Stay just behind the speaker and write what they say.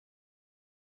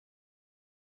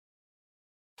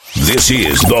This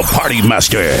is the Party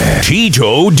Master,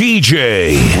 Tito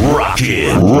DJ.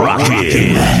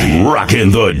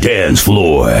 Rockin' the dance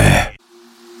floor.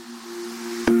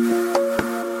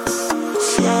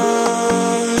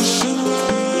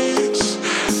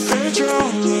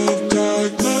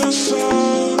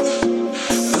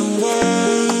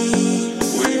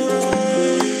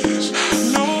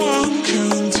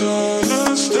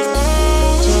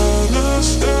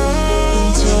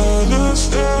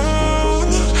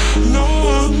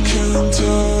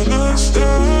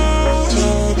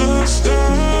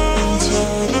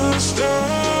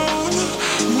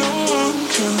 No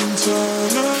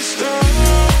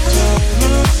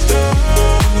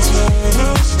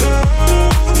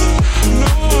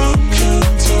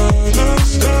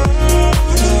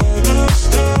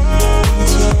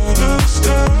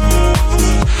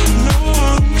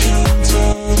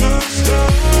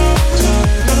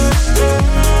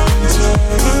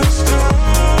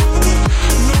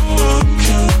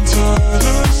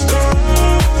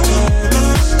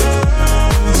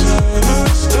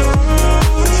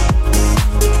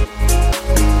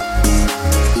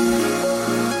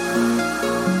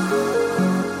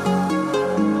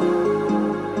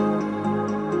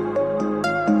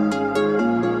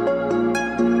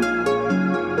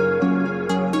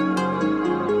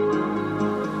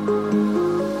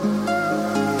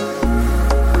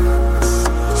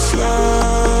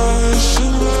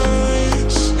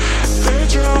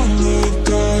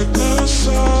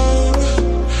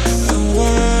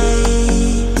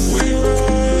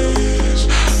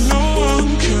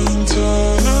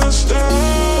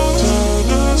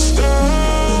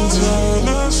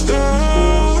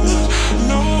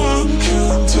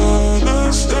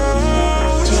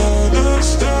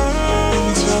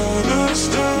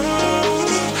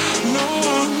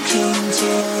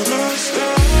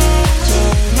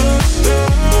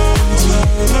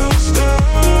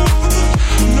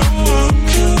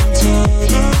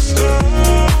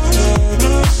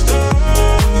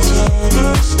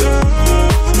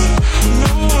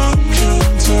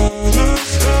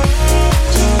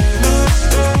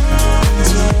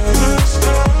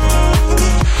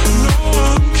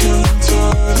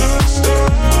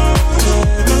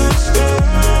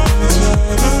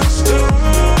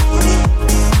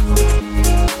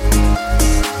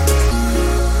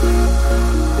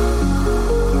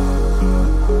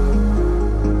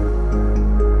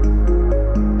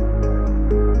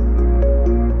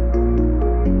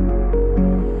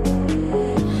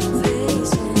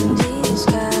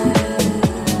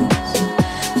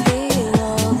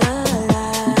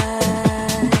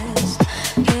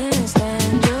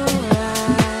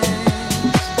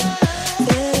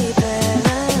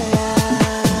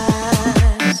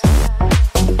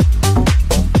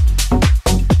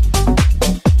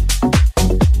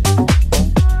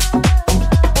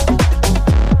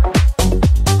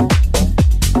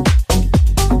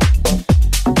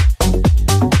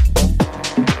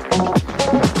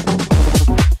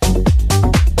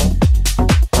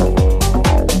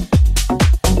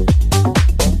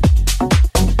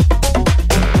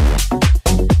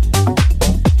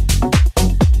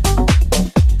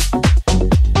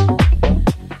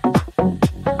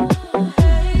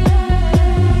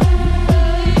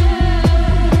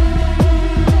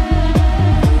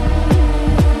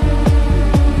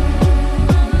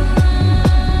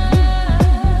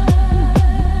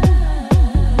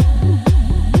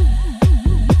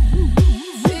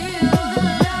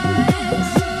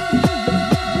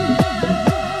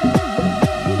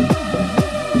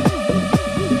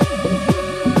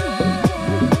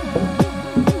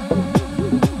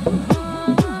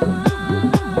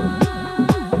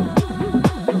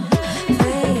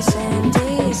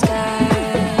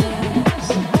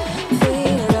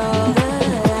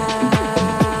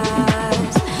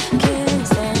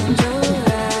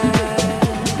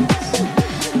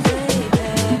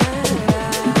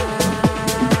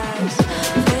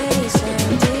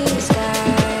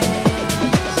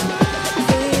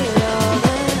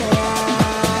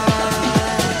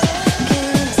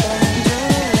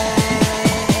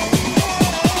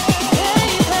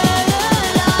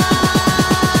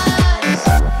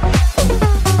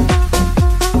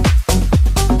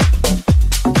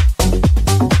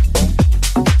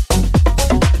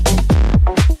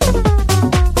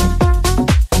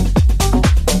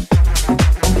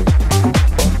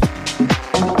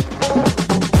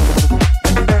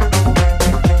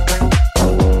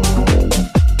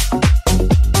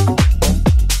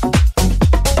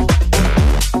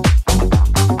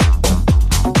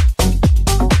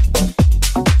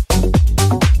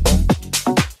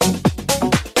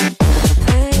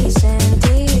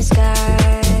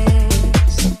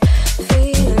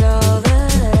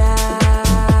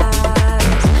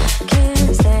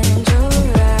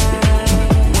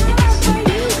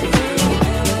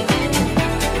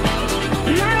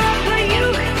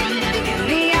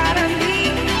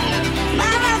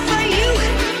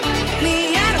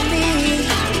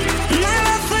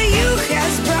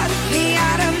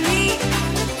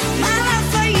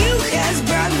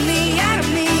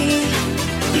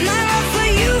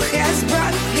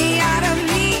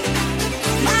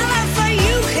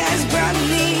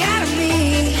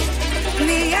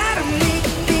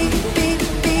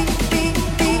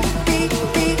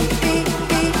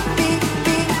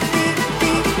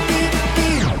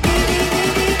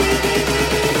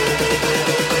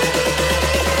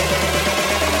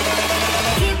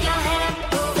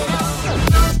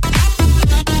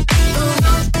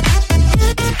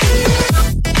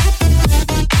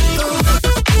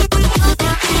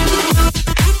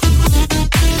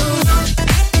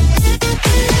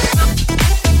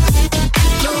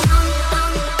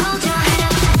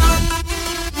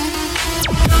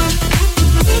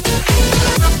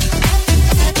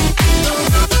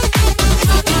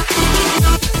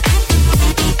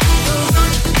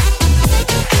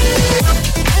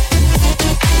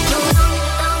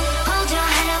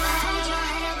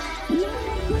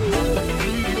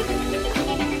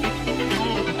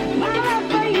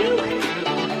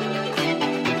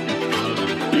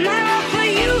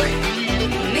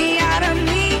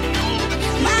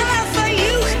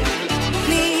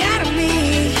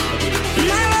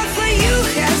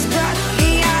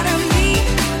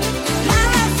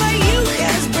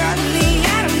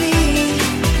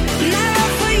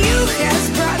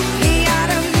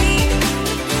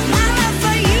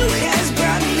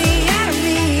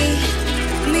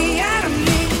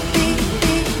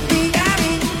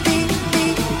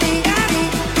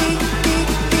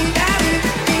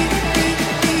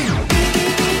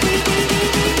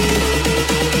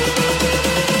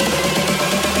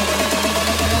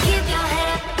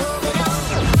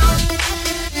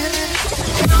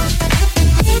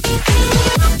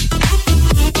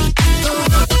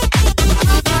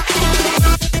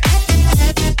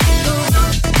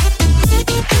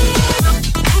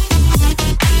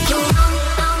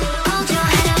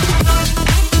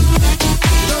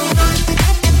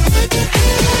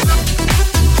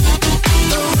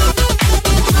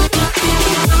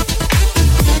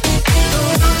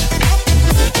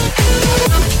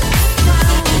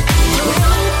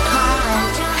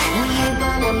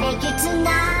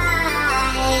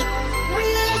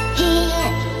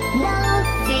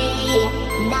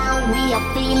you're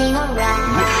feeling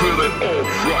alright. We're feeling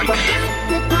alright. Forget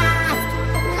the past,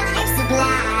 life's a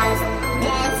blast.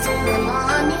 Dance to the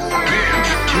morning light.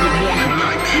 Dance to the morning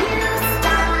light. New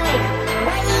start,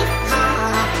 wave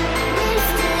hard. We're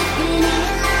still feeling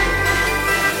alive.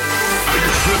 Are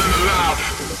you feeling alive?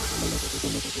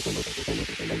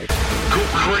 Go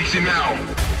crazy now.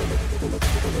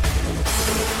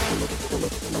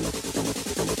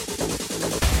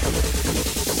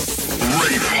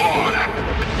 Rave hard.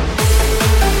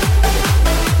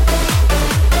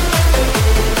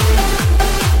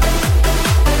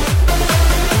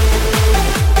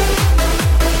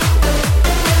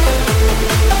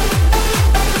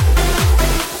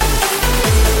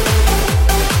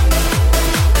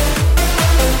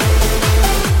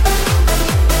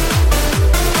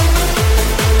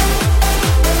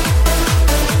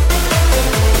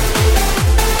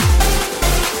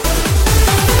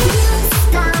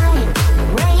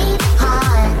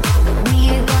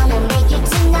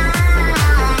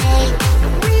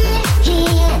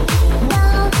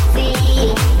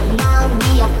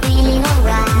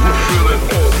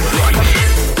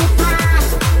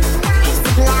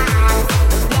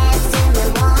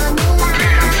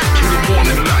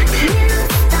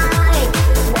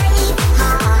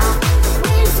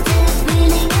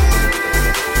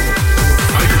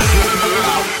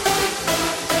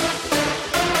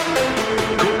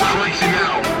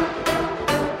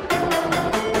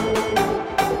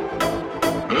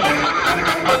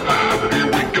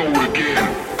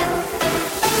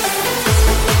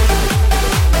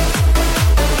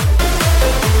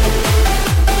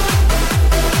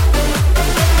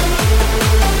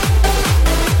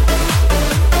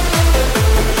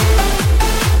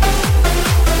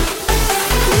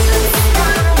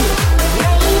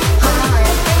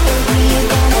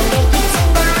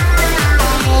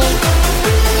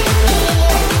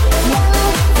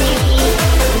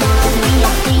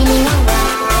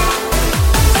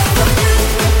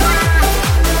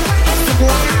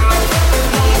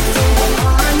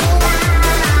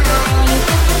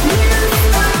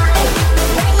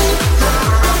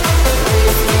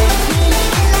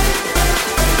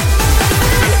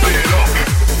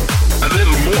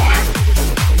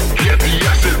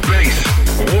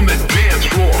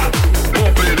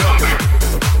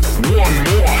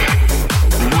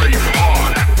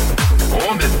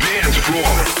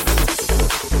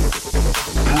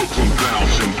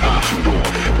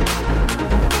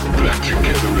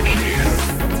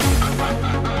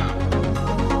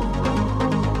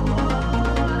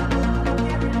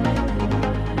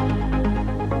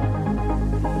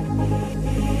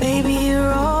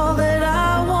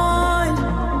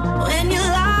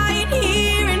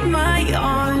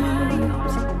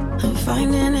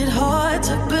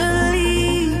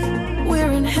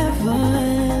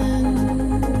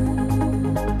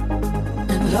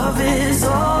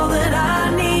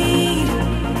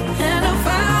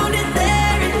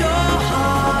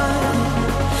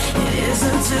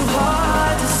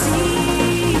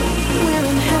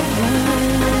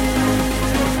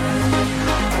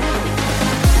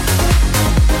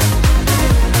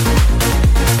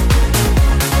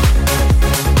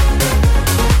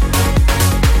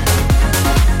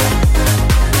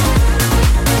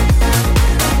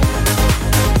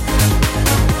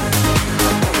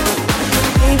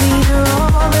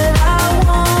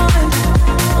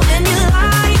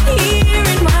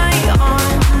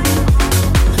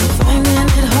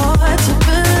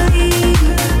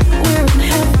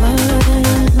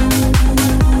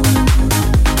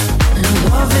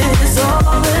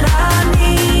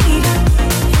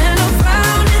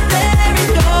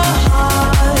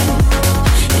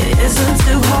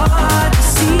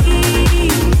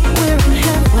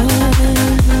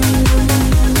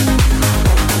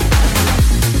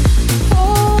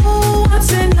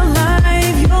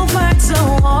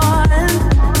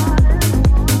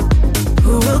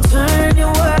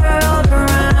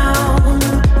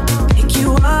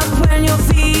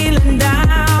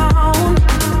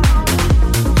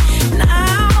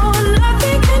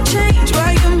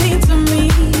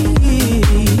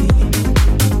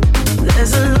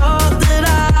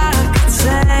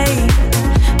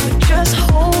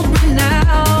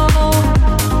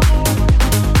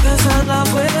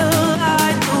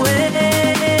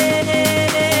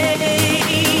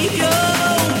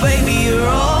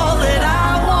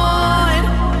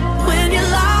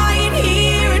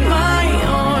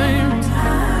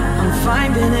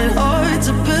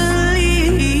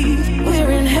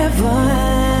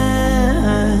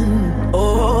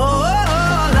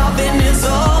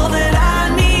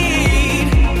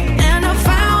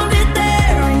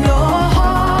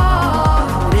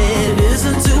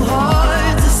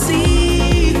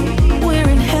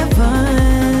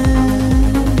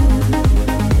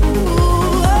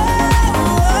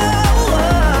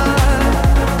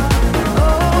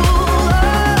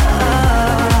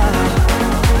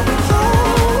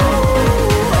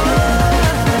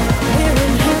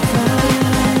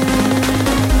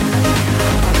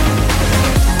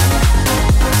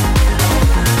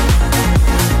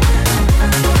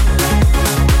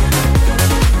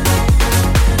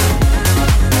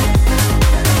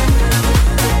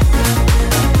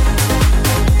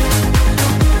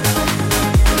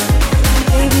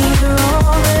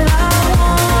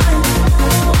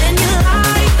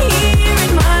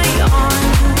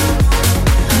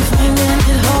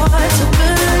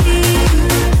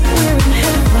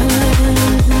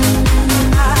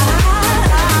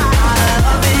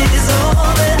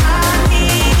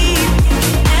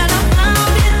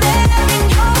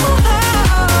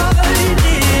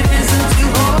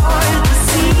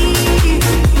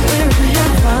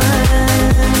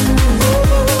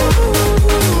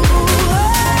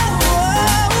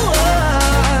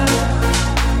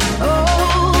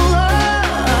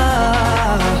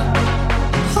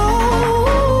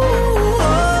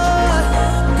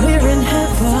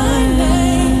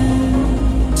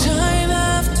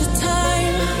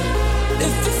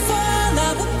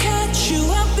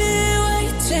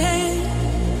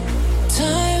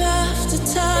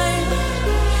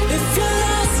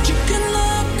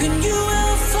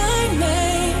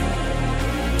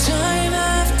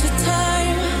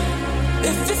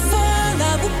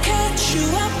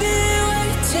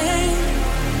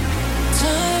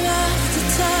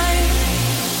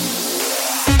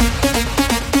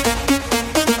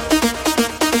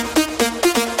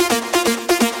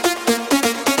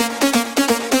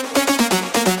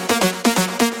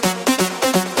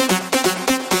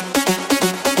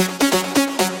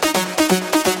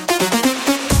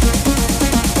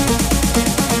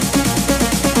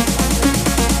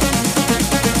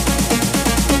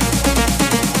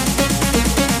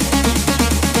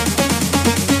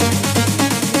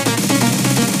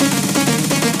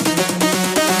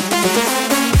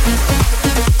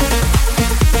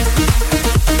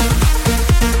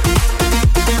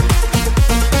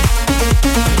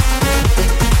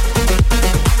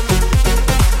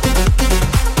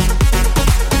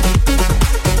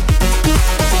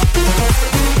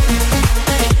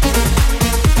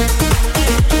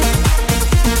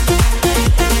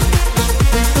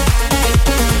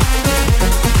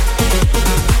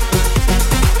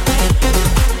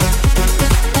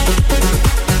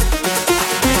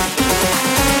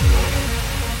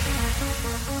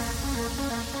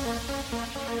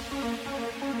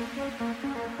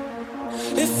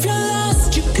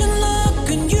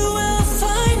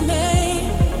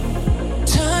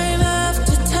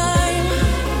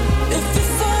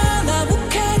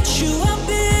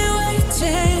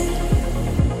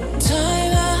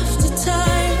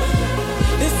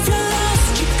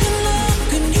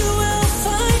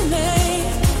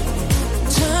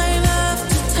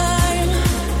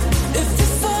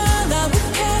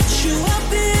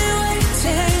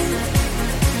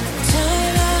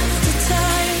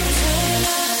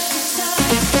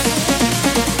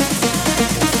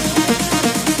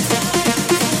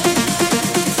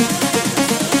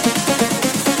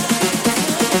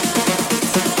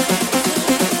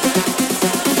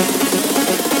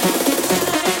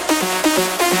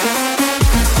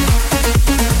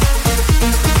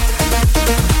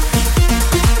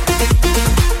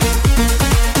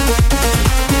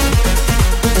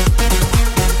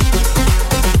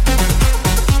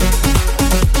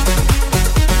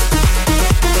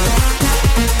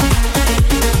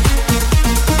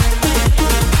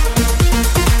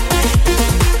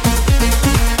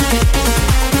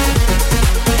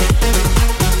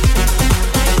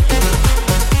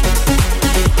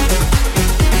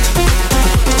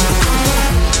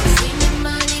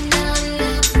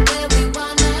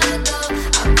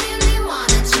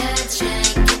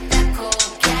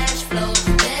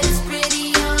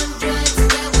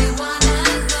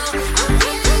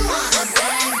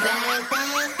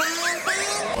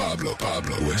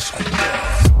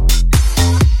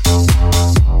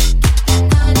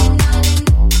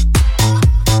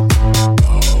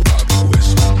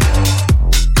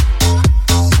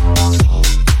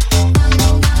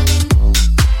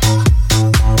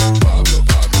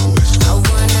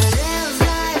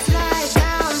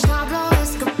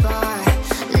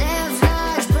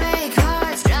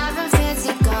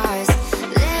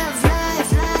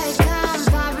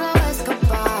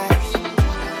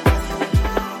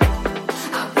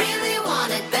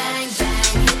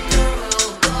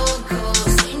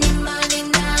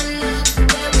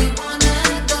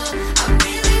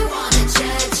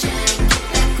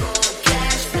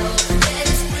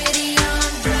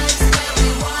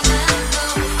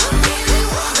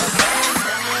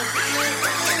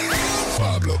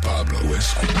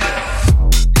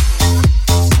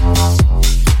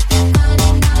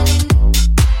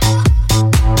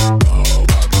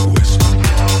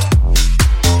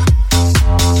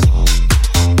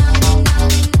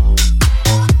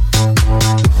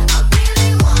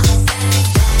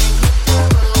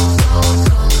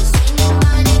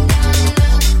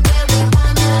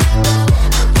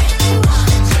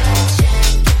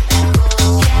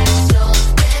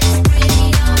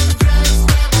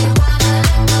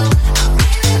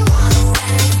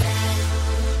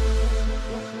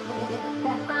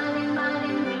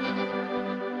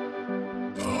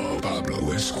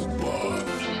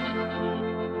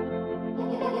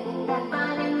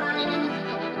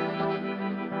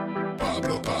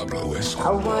 Pablo I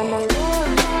Escobar. wanna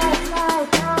live life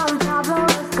like I'm Pablo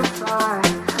Escobar.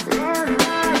 Live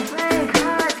life, break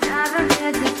hearts, driving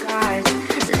fancy cars.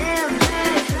 Live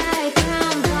life like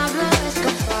I'm Pablo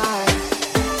Escobar.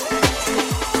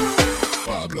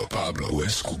 Pablo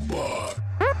Escobar.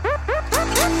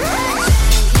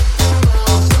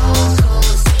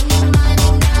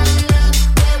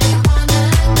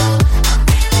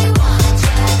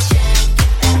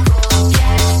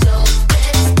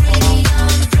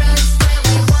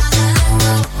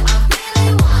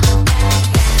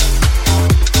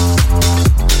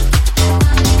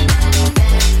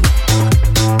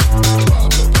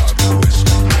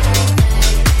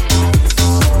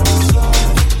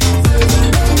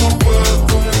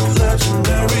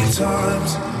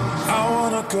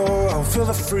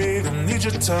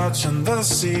 Touch under the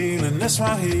ceiling, it's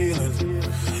my healing.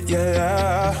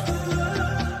 Yeah,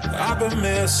 I've been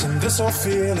missing this whole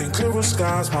feeling. Clear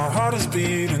skies, my heart is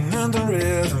beating in the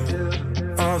rhythm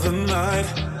of the night.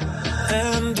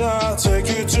 And I'll take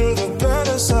you to the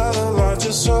better side of life.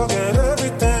 Just forget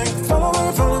everything. Follow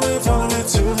me, follow me, follow me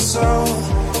to the south.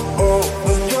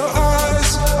 Open your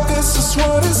eyes, this is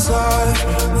what it's like.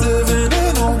 Living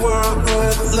in a world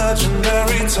with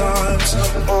legendary times.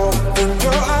 Open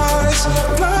your eyes,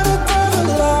 blinded by the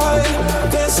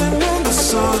light. Dancing in the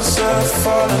sunset,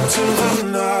 falling to the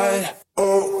night.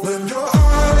 Open your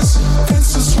eyes,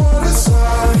 this is what it's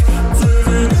like.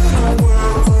 Living in a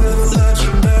world with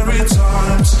legendary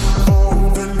times.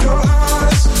 Open your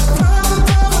eyes, blinded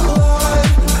by the light.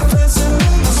 Dancing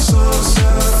in the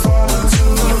sunset, falling to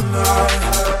the night.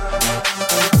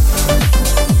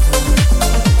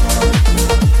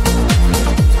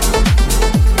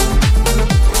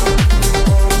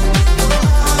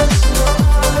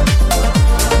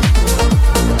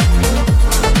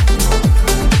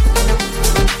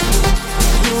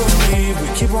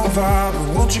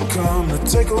 Vibing, won't you come to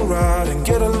take a ride and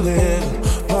get a little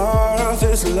more of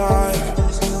this life?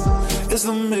 It's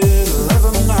the middle of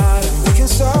the night and we can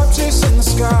stop chasing the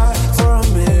sky for a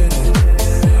minute.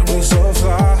 We're so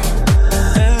fly,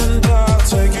 and I'll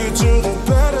take you to the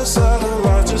better side of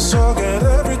life. Just forget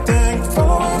everything.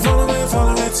 Follow me, follow me,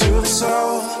 follow me to the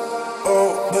south.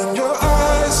 Open your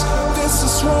eyes, this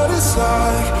is what it's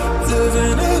like.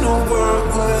 Living in a world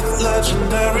with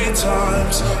legendary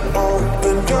times.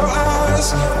 Open your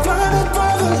eyes, blinded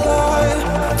by the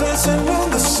light. Dancing in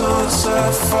the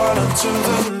sunset, falling to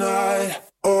the night.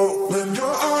 Open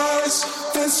your eyes,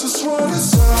 this is what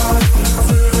it's like.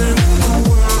 Living in a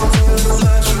world with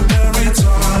legendary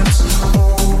times.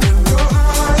 Open your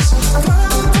eyes,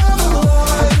 blinded by the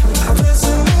light.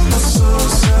 Dancing in the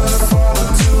sunset,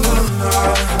 falling to the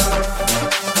night.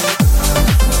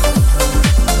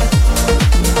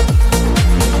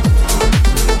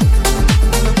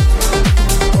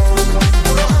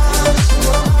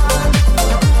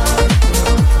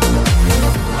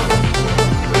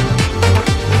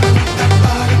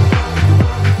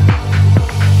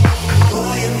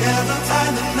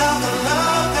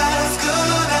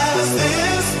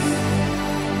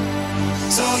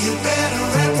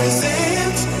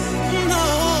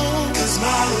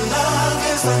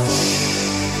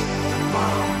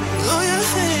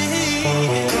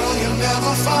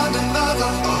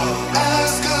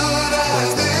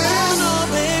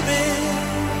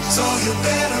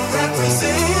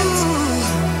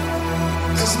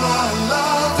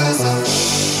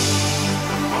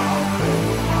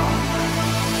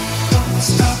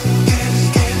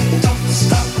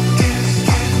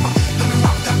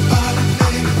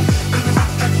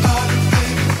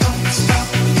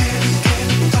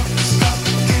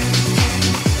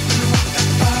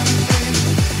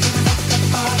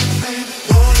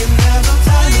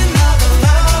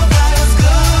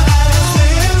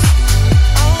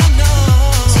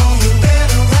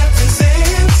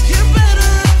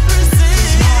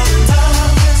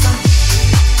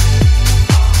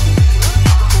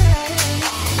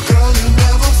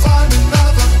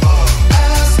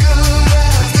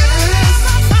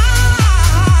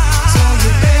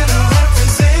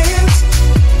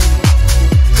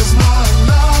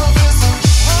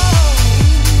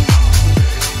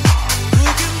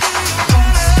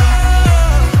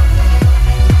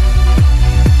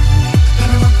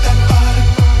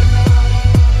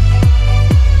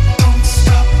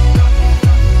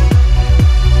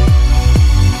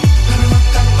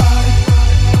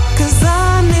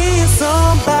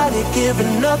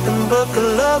 nothing but the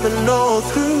loving all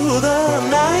through the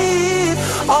night.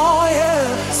 Oh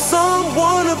yeah,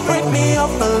 someone to break me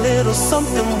off a little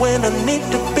something when I need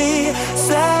to be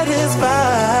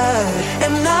satisfied.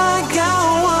 And I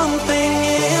got one thing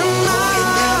in mind.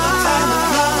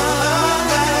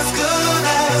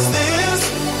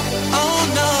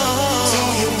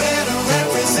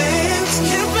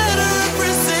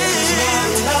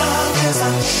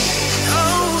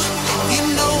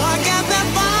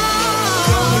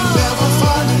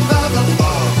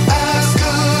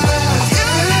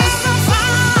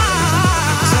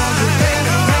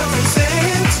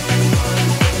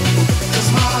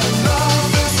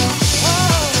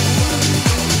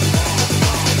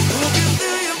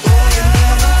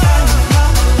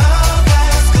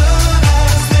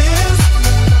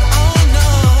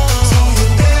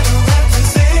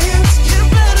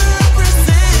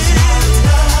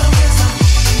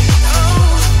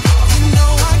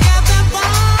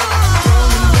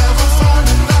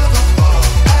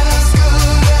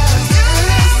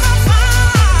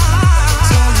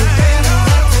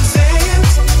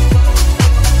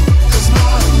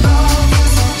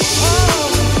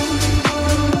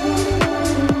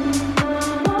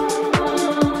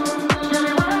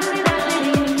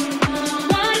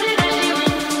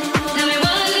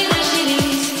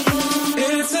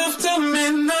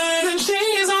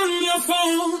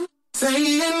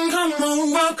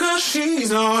 'cause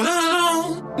she's all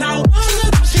alone. Now what is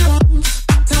it that she wants?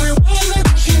 Tell me what is it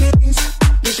that she needs?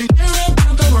 Did she hear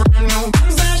about the brand new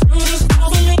ones that you just bought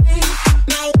for me?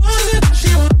 Now what is it that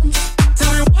she wants?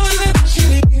 Tell me what is it that she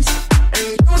needs? And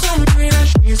you told me that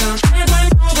she's on straight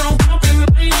like all broke up in the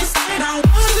ladies. Now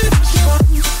what is it that she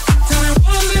wants? Tell me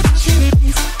what is it that she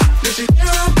needs? Did she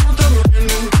hear about the brand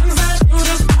new ones that you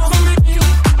just bought for me?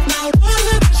 Now what is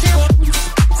it that she wants?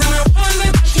 Tell me what is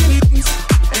it that she needs?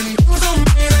 And you told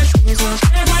me that she's on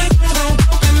straight like all broke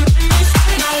up in the ladies.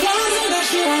 Now what is it that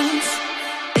she wants?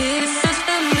 It's just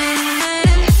a minute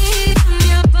and he's on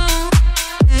your phone.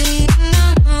 Ain't no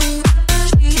more,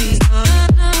 she's all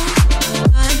alone.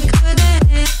 I couldn't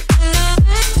hit the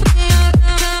lights when you're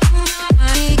alone.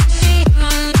 Why is she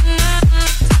on the line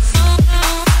so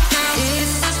long?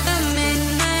 It's just a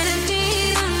minute and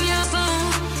she's on your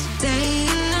phone.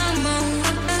 Saying no more,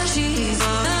 she's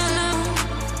all alone.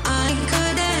 I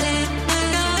couldn't hit the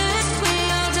lights when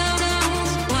you're alone.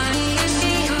 Why is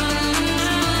she on the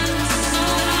line so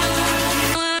long?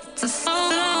 So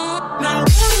long. Now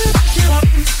what is it that she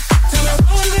wants? Tell me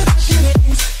what is it that she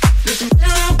needs? Did she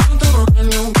hear about the brand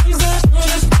new ones that you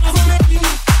just bought for me?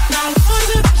 Now what is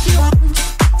it that she wants?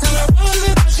 Tell me what is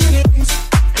it that she needs?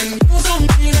 And you told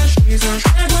me that she's on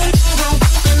straight like all broke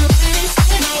up in the ladies.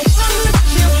 Now what is it that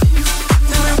she wants?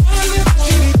 Tell me what is it that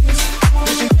she needs?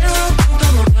 Did she hear about the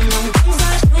brand new ones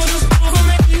that you just bought for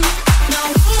me? Now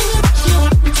what is it that she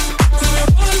wants? Tell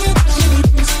me what is it that she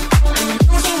needs? And you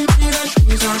told me that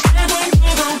she's on straight like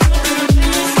all broke up in the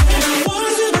ladies. Now what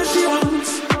is it that she wants?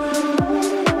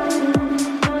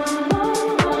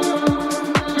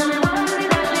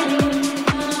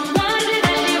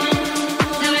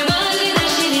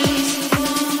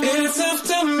 It's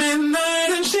after midnight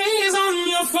and she's on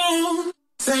your phone,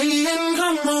 saying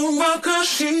come over 'cause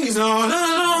she's all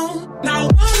alone. Now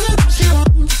what is it that she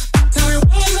wants? Tell me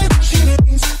what is it that she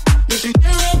needs? Did she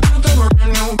hear about the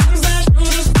brand new ones that you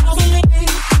just bought for me?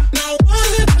 Now what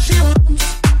is it that she wants?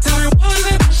 Tell me what is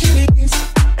it that she needs?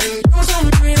 And you told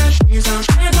me that she's on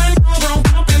straight like all broke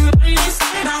up in the ladies.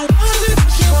 Now what is it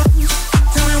that she wants?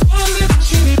 Tell me what is it that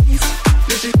she needs?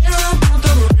 Did she hear about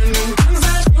the brand new ones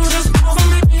that you just bought for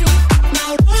me? Now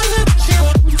what is it that she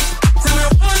wants? Tell me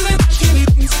what is it that she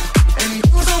needs? And you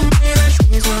told me that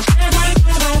she's on straight like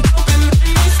all broke up in the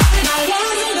ladies. Now what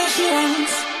is it that she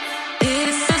wants?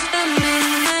 It's just a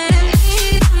minute and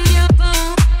he's on your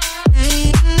phone.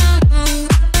 Ain't no more,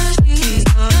 she's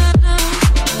all alone.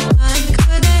 I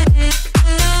couldn't hit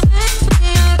the lights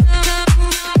when you're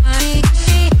alone. Why is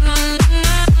she on the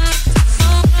line so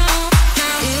long?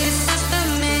 It's just a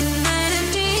minute and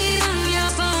she's on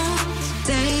your phone.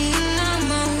 Saying no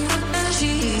more,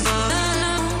 she's all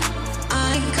alone.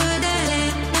 I couldn't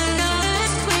hit the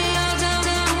lights when you're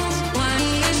alone. Why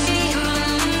is she on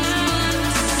the line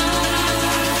so long?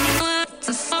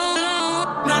 So long.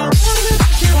 Now what is it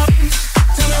that she wants?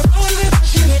 Tell me what is it that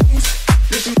she needs?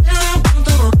 Did she hear about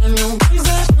the brand new ones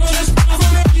that you just bought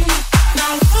for me?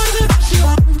 Now what is it that she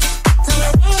wants? Tell me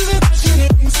what is it that she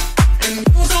needs? And you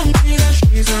told me that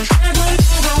she's on straight like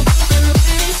all broke up in the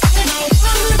ladies. Now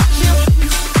what is it that she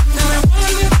wants? Tell me what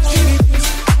is it that she needs?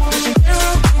 Did she hear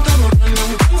about the brand new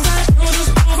ones that you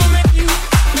just bought for me?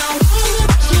 Now what is it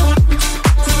that she wants?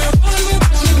 Tell me what is it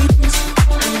that she needs?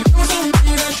 And you told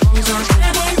me that she's on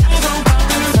straight like all broke up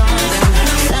in the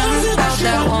ladies. Something about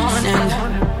that warning.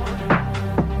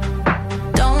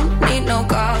 Don't need no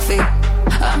coffee.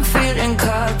 I'm feeling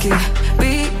cocky.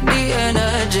 Beat the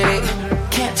energy.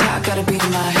 Can't talk, gotta beat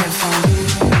in my headphones.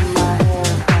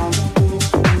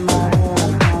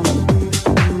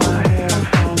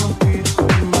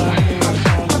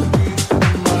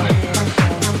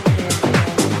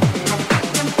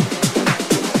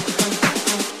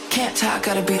 Can't talk,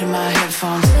 gotta beat in my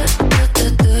headphones.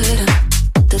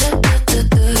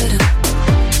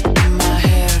 In my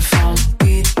headphones,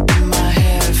 beat in my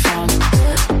headphones.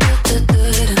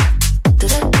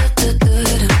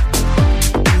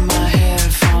 In my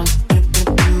headphones,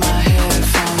 in my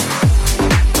headphones.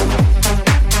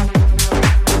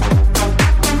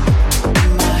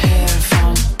 In my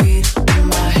headphones, beat in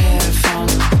my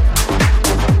headphones.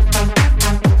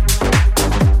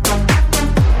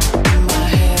 In my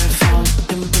headphones,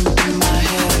 in my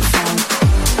headphones.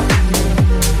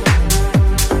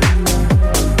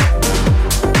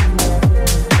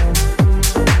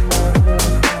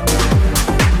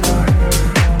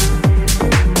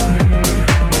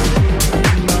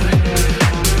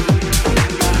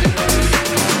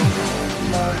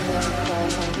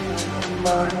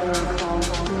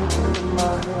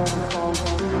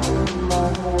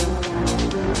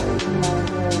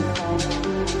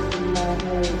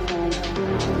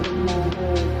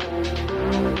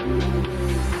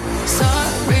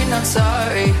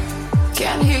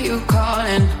 Can't hear you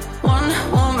calling. One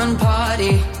woman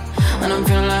party, and I'm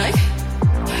feeling like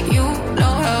you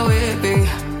know how it be.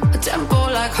 A tempo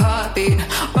like heartbeat,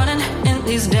 running in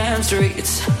these damn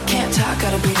streets. Can't talk,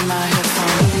 got a beat in my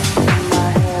headphones.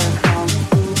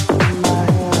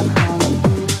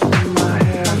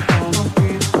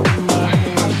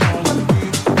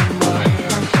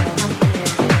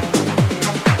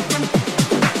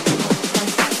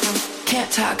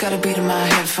 Talk, got a beat in my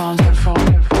headphones.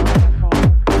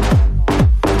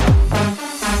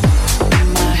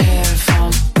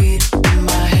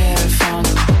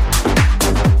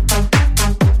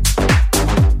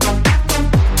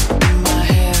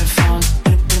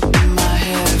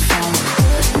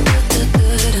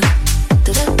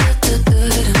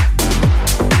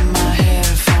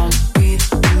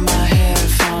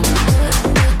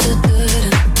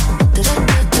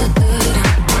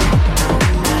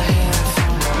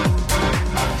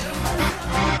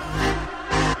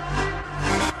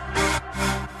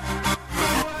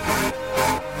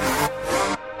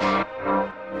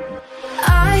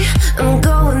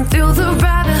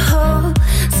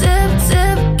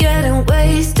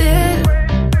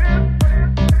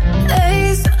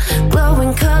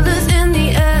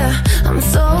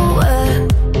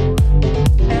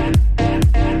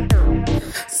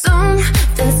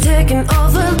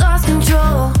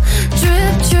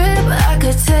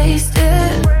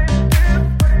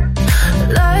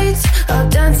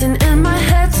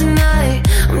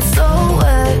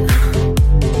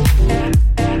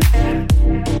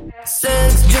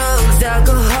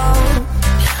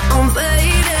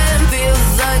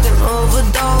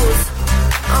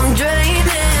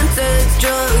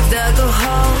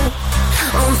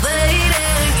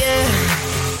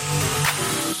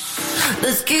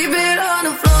 Let's keep it on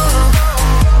the floor.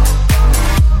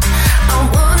 I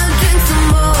wanna drink some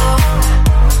more.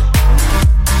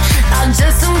 I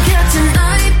just don't care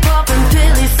tonight. Popping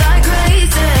pills like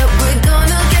crazy. We're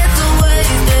gonna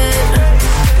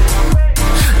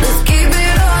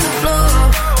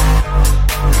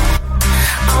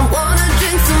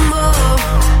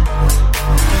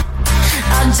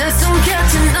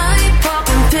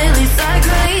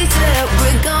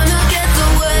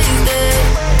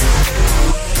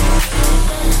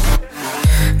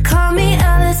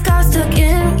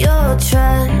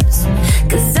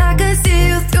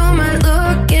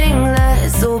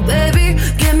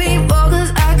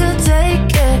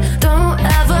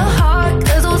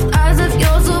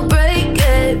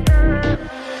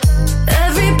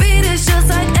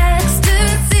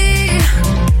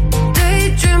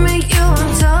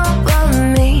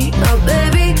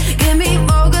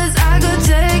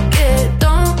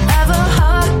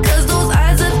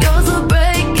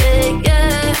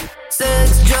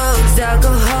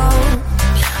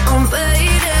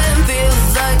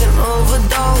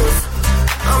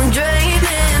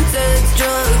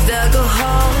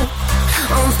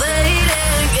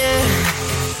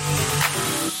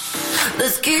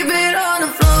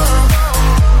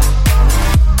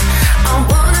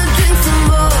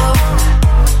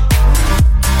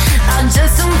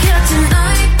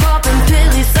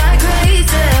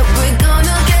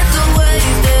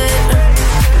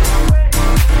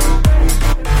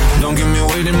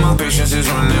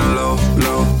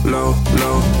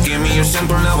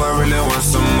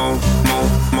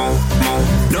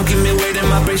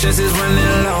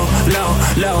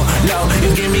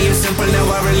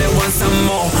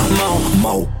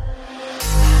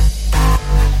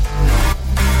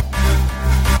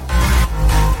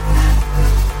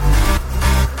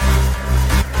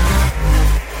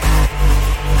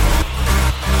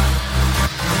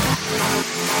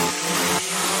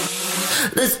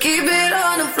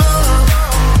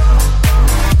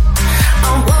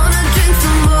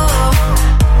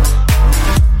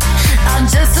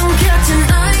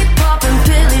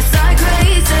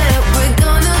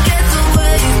get so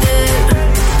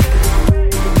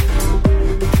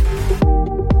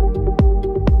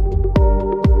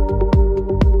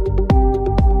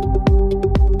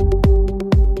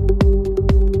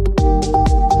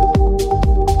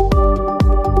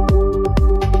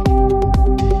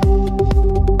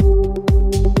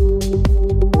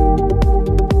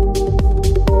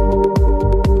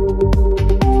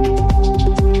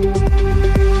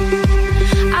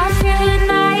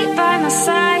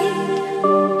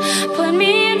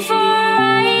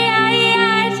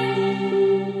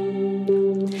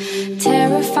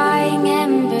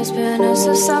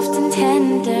so soft and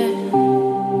tender.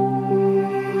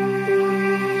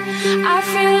 I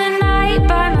feel the night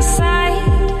by my side.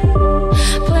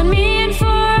 Put me in for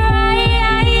a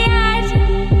ride.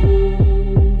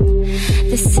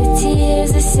 The city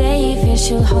is a savior,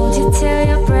 she'll hold you till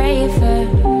you're braver.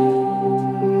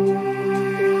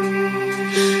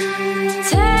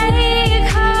 Take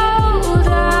hold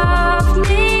of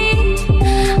me,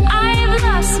 I've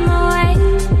lost my way.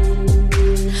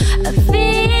 A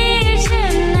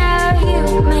vision of you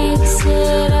makes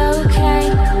it okay.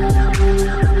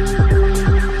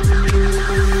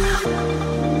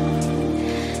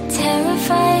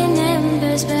 Terrifying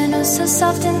embers burn oh so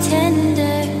soft and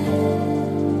tender.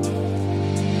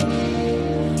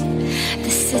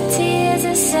 The city is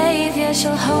a savior,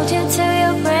 she'll hold you till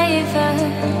you're braver.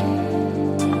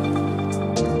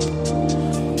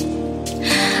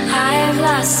 I have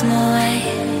lost my way,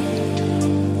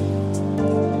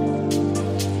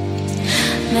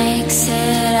 makes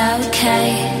it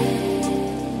okay.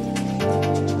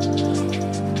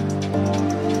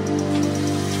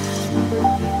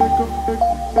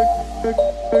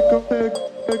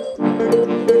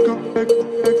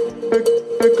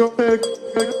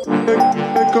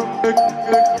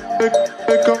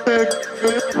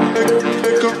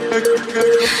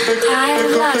 I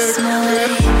have lost my way.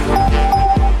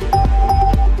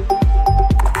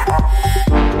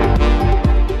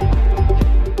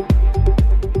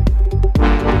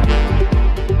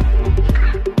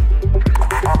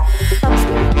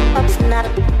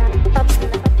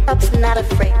 Not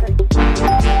afraid.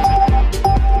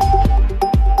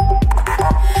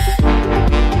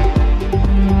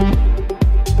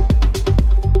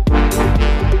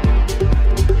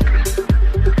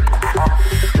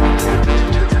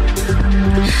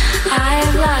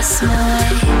 I've lost my way.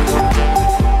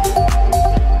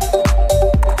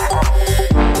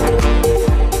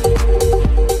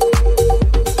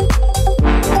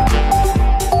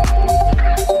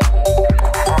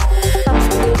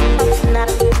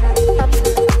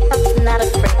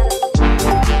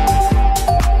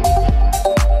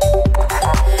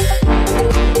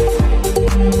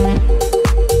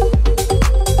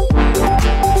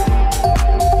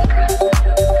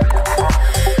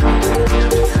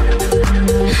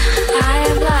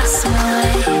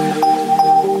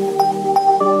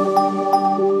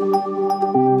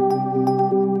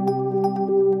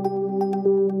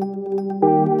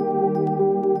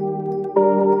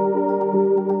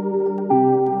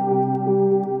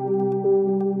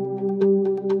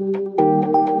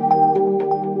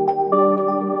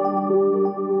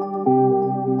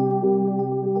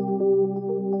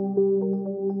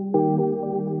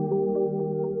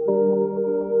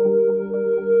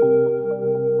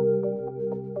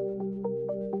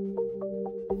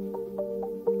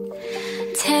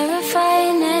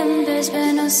 Terrifying embers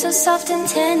burn oh so soft and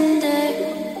tender.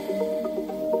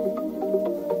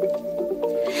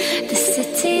 The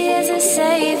city is a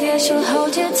savior, she'll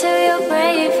hold you till you're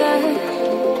braver.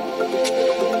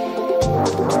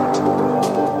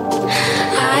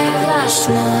 I have lost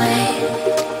my way,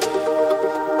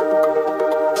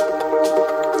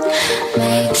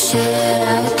 makes it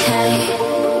okay.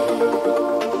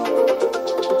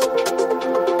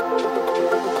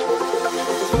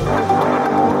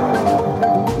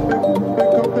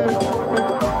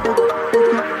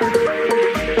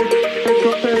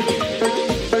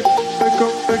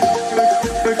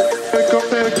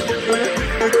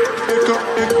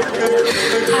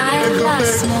 I've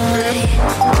lost my way.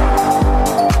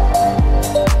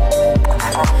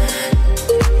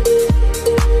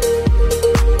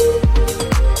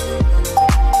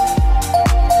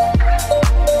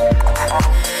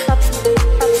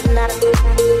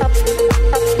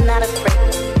 Not afraid.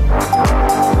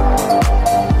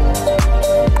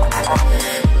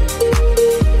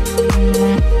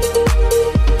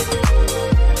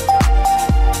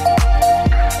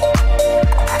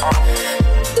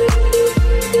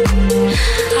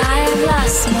 I've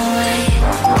lost my way.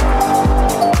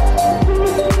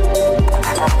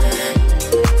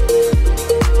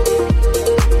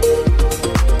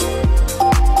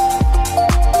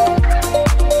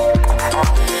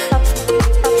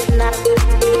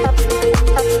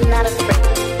 Not afraid.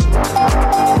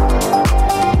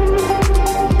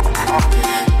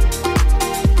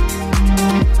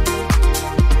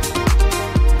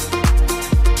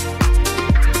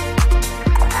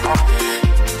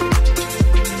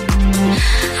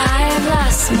 I've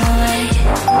lost my way.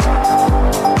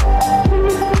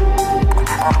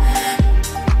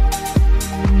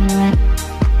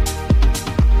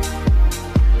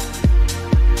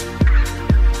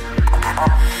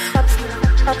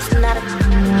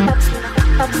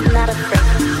 Not afraid.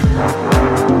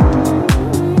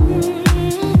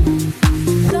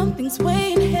 Something's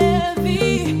weighing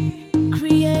heavy,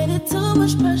 created too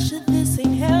much pressure, this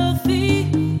ain't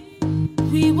healthy.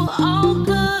 We were all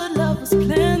good, love was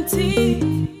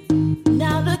plenty.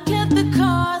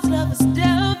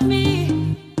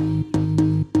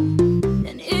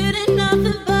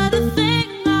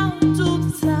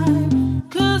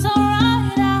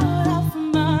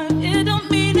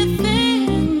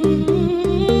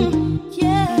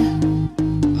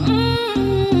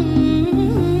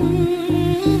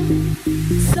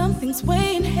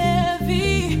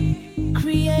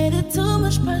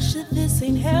 this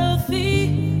ain't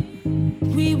healthy.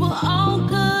 We were all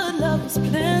good, love was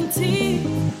plenty.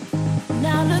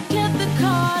 Now look at the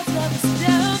cards love has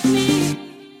dealt me.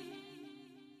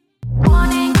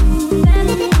 Morning, then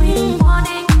we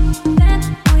morning, then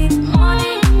we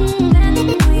morning, then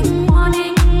we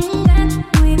morning, then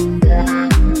we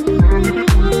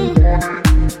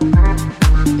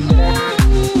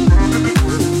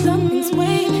something's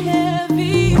weighing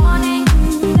heavy. Morning,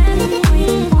 then we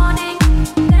morning,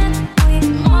 then we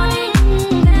morning,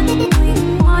 then we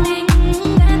morning,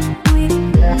 then we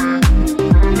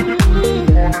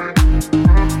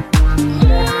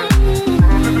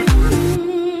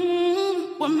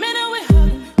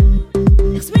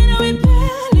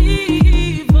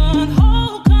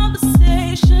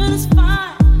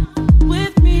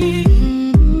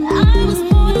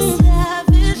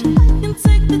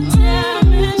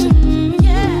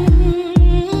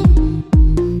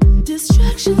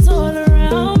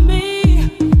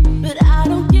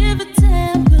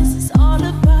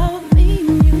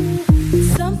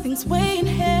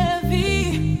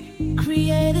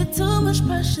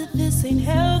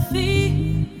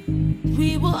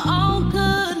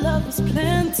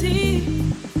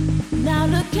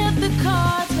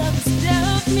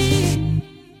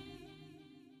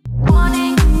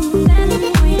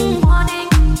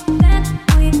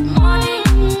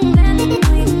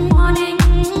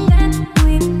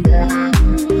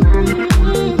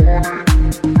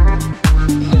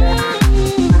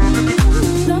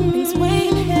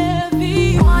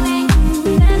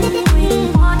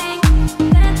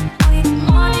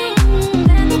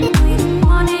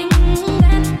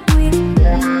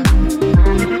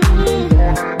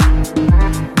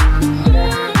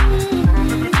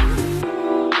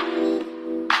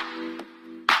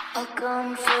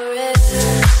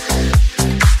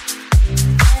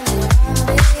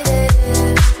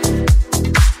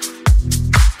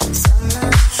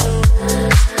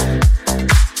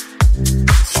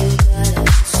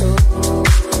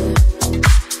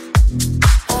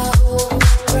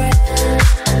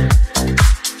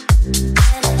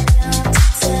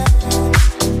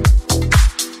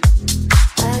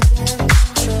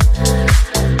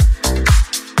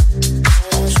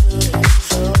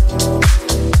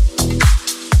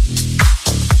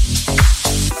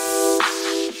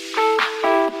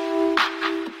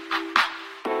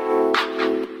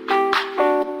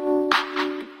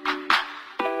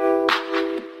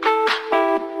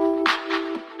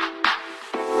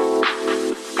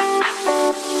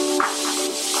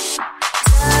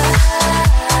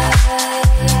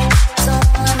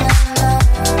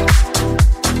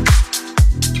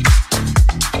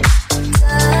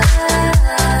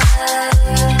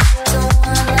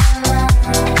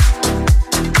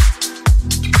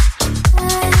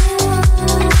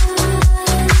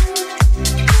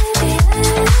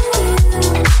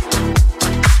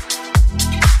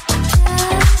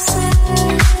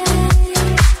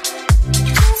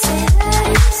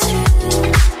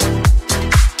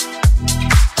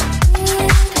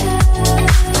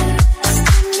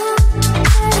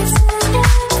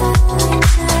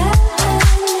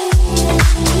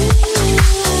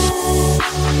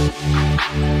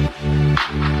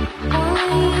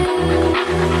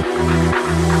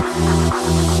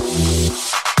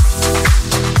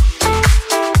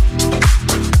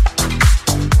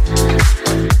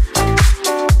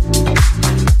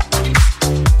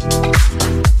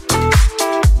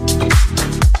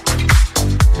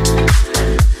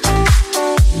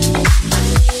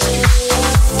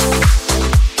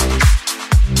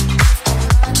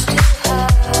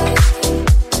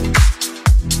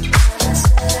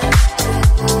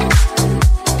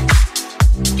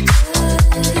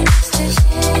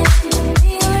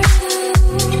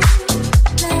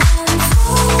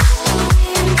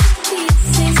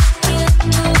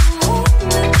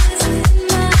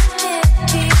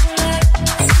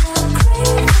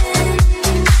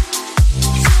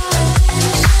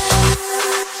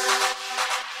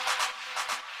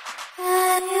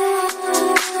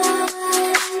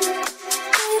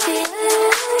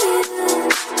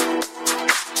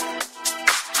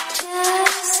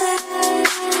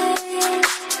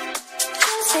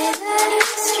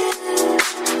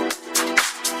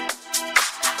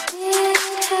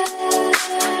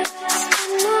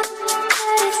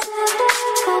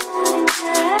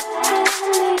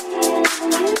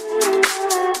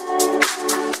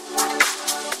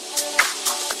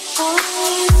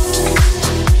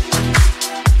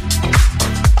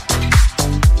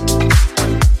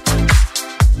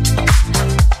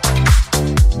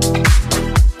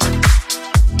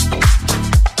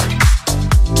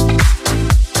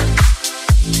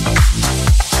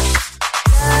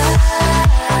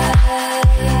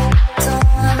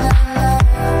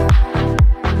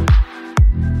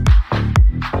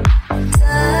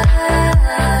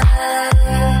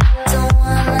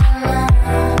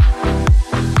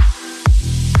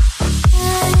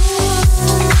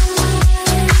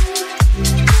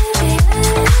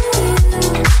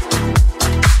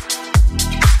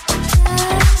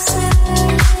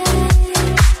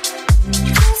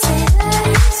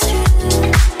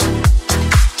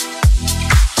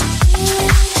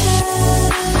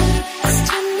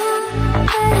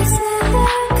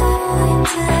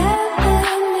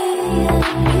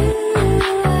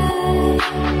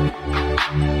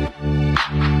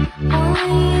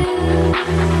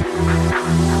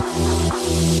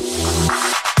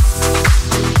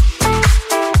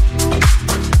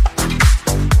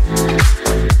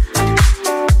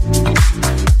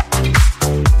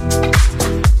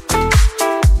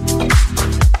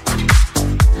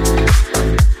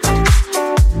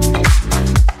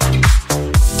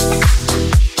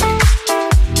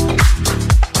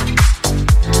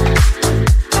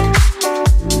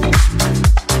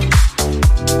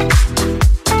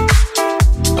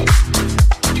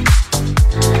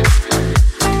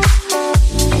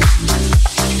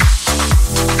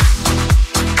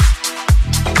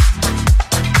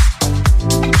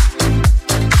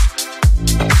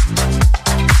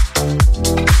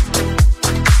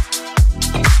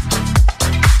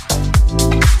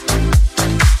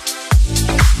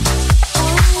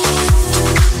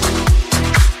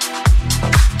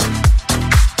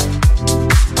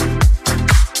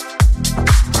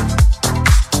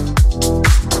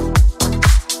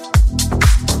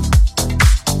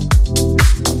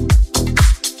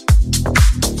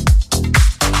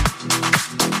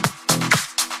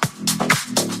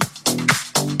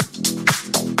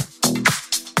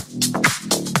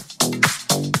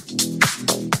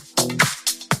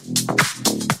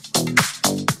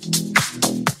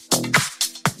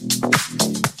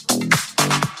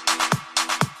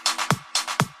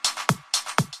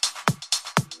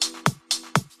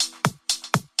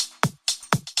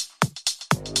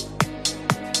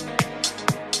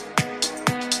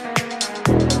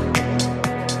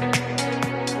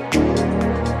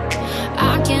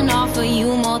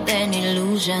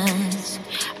illusions.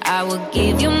 I will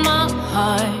give you my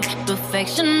heart,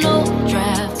 perfection, no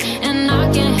draft, and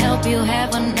I can help you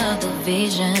have another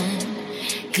vision.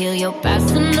 Heal your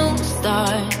past, a new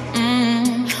start.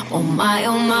 Oh my,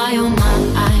 oh my, oh my.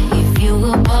 If you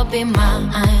will but be mine,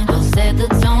 I'll set the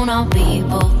tone, I'll be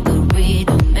both the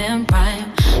rhythm and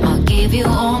rhyme. I'll give you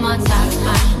all my time,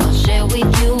 I'll share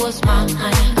with you what's mine.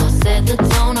 I'll set the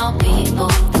tone, I'll be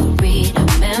both the rhythm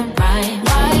and rhyme.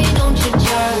 Why don't you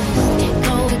just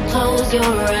close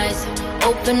your eyes,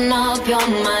 open up your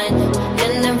mind,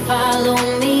 and then follow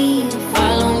me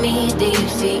deep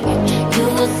sea. You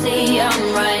will see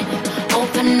I'm right.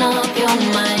 Open up your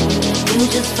mind, you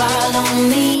just follow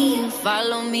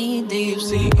me deep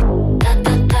sea. Da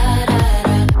da da da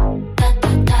da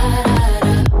da da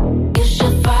da. You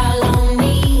should follow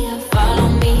me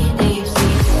deep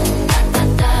sea. Da da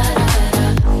da da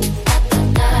da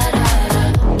da da.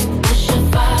 You should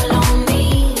follow me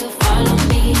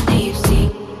deep sea.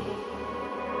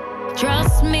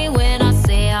 Trust me when I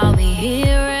say I'll be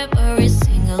here every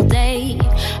single day.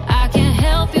 I can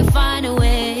help you find a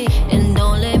way, and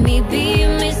don't let me be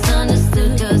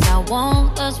misunderstood. 'Cause I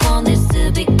want us, want this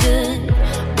to be good.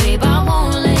 Babe, I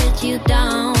won't let you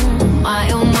down. My,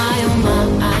 oh my, oh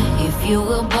my. If you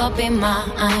will but be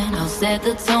mine, I'll set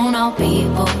the tone, I'll be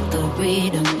both the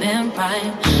rhythm and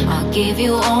rhyme. I'll give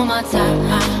you all my time,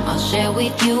 I'll share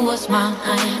with you what's mine.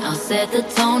 I'll set the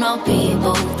tone, I'll be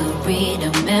both the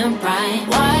rhythm and rhyme.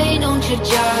 Why don't you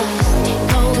just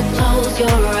close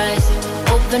your eyes,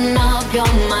 open up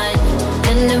your mind,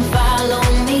 and then follow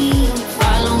me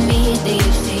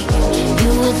deep sea.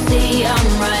 You will see I'm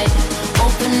right.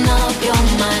 Open up your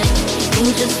mind, you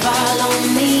just follow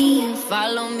me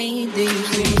deep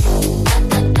sea. Da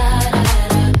da da da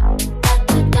da da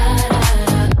da da.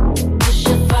 You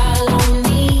should follow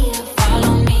me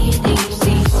deep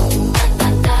sea. Da da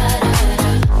da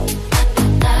da da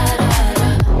da da.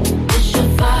 You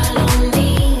should follow me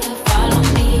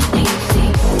deep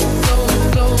sea.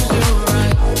 Close your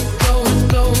right,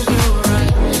 close your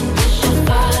right. You should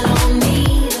follow me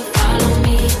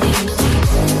deep sea.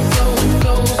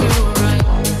 Close your right,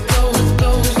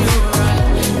 close your right.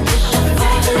 You should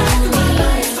follow me.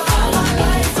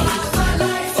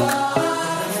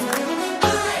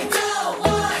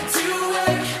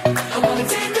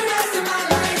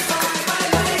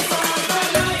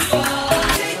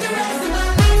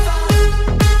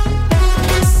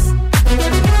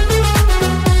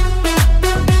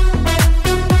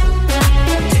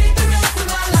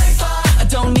 I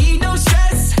don't need no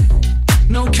stress,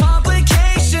 no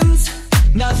complications,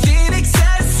 nothing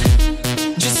excess,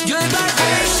 just good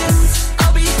vibrations.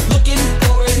 I'll be looking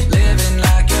forward, living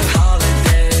like a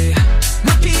holiday.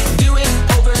 Repeat, do it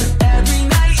over every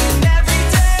night and every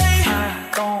day. I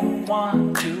don't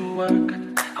want to work,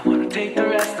 I wanna take the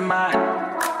rest of my.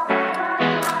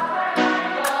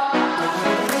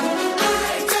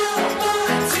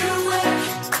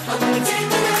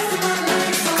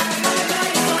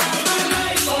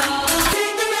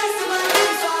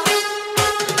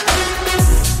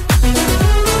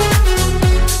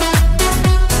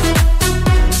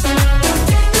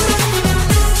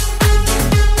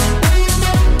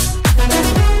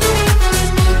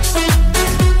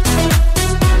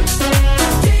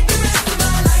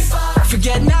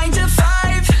 Forget 9 to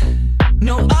 5,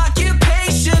 no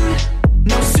occupation,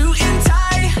 no suit and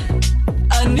tie,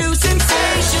 a new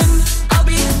sensation. I'll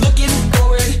be looking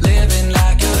forward, living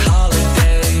like a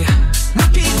holiday.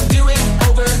 Repeat, do it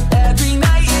over every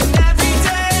night and every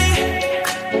day.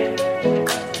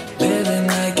 Living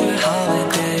like a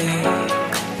holiday,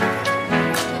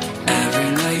 every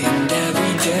night and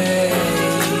every day.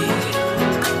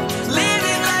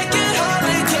 Living like a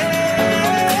holiday.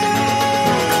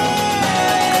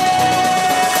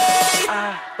 I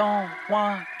don't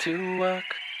want to work,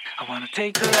 I wanna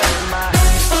take the rest of my.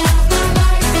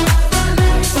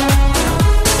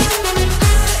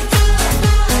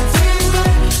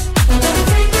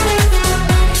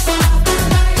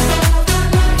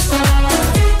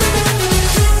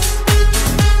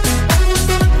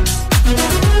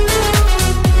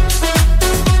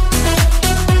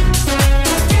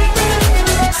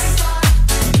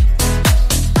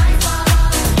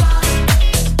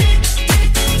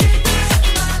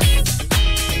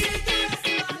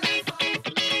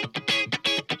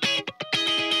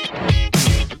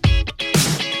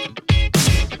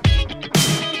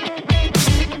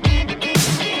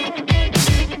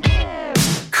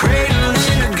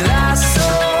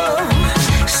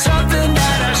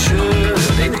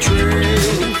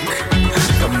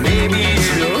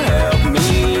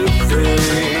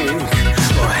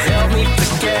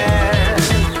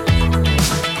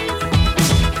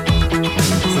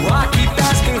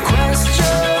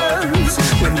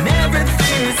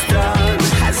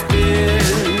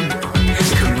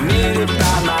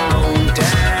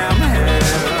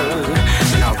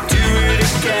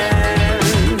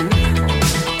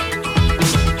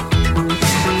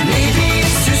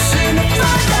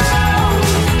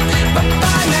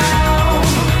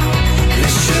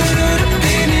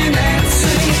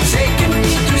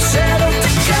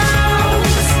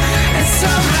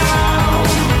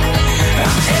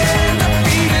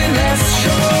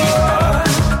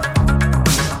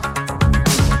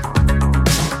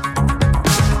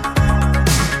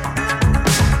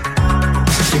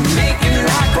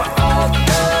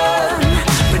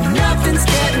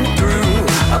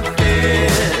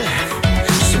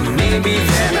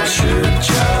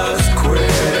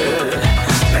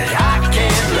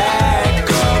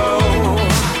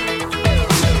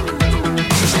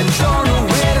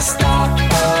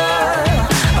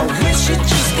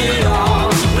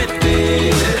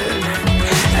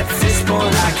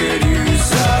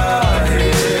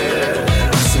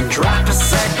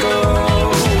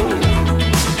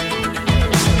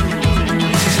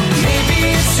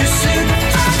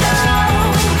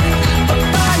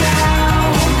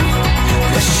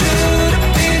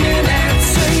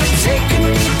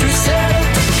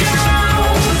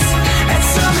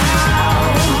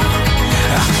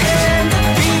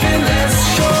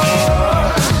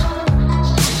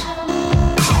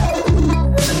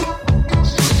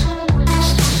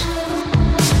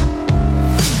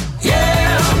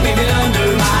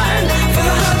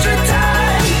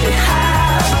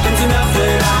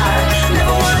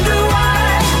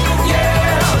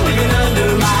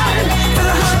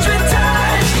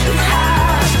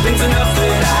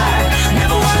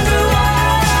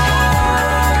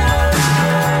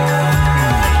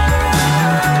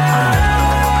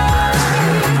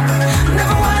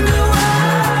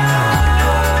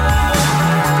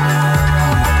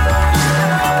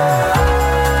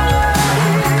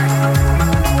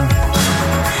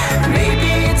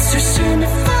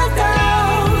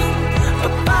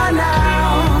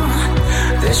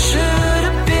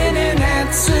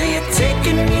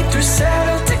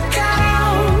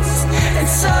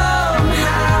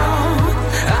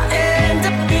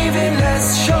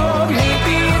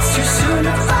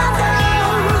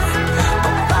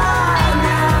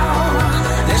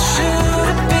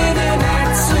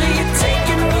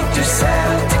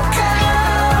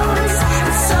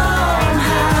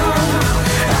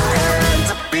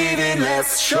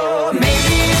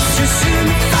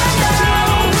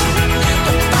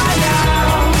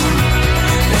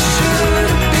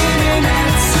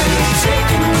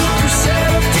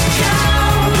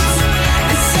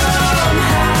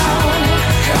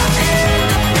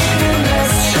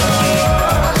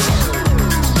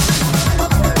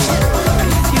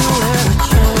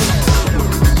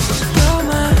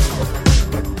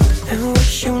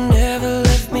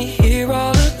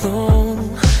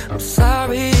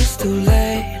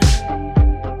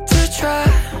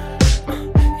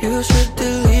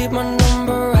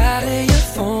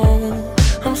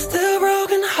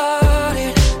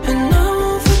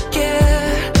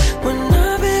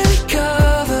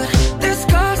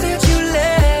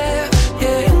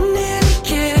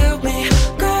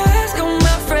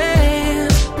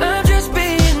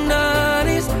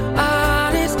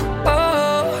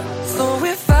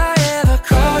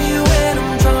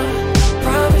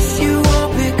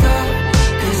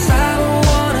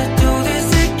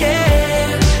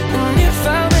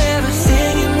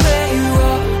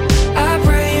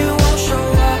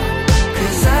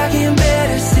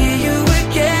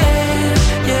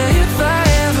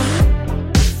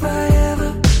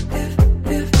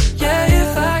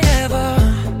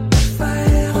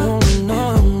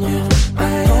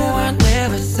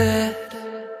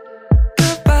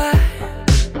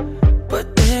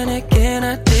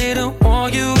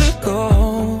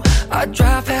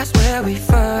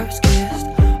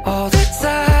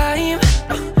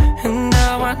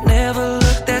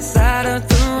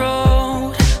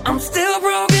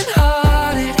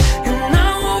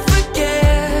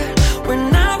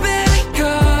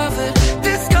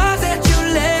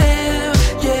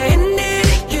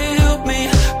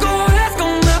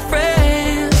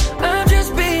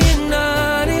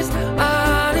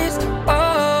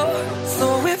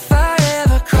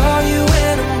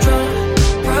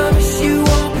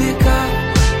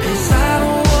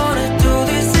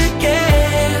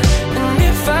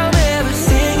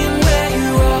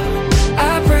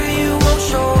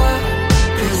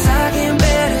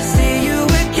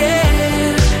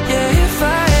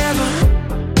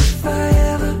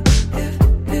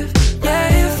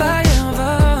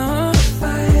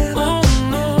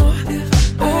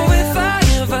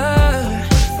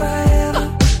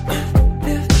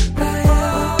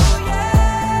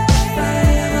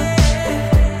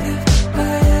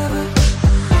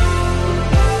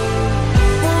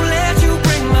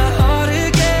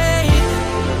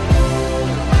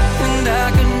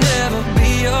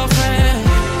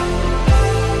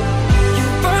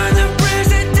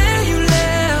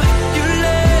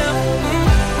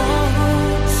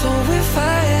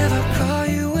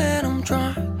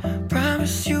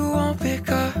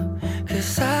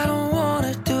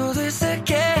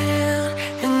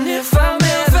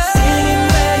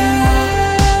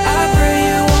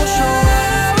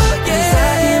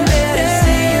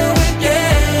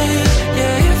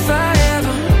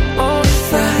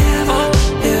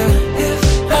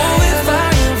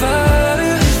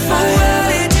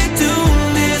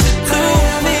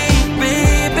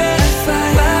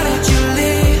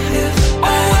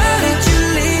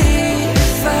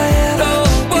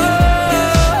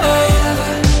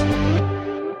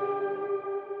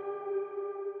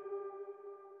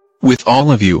 with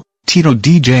all of you, Tito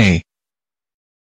DJ.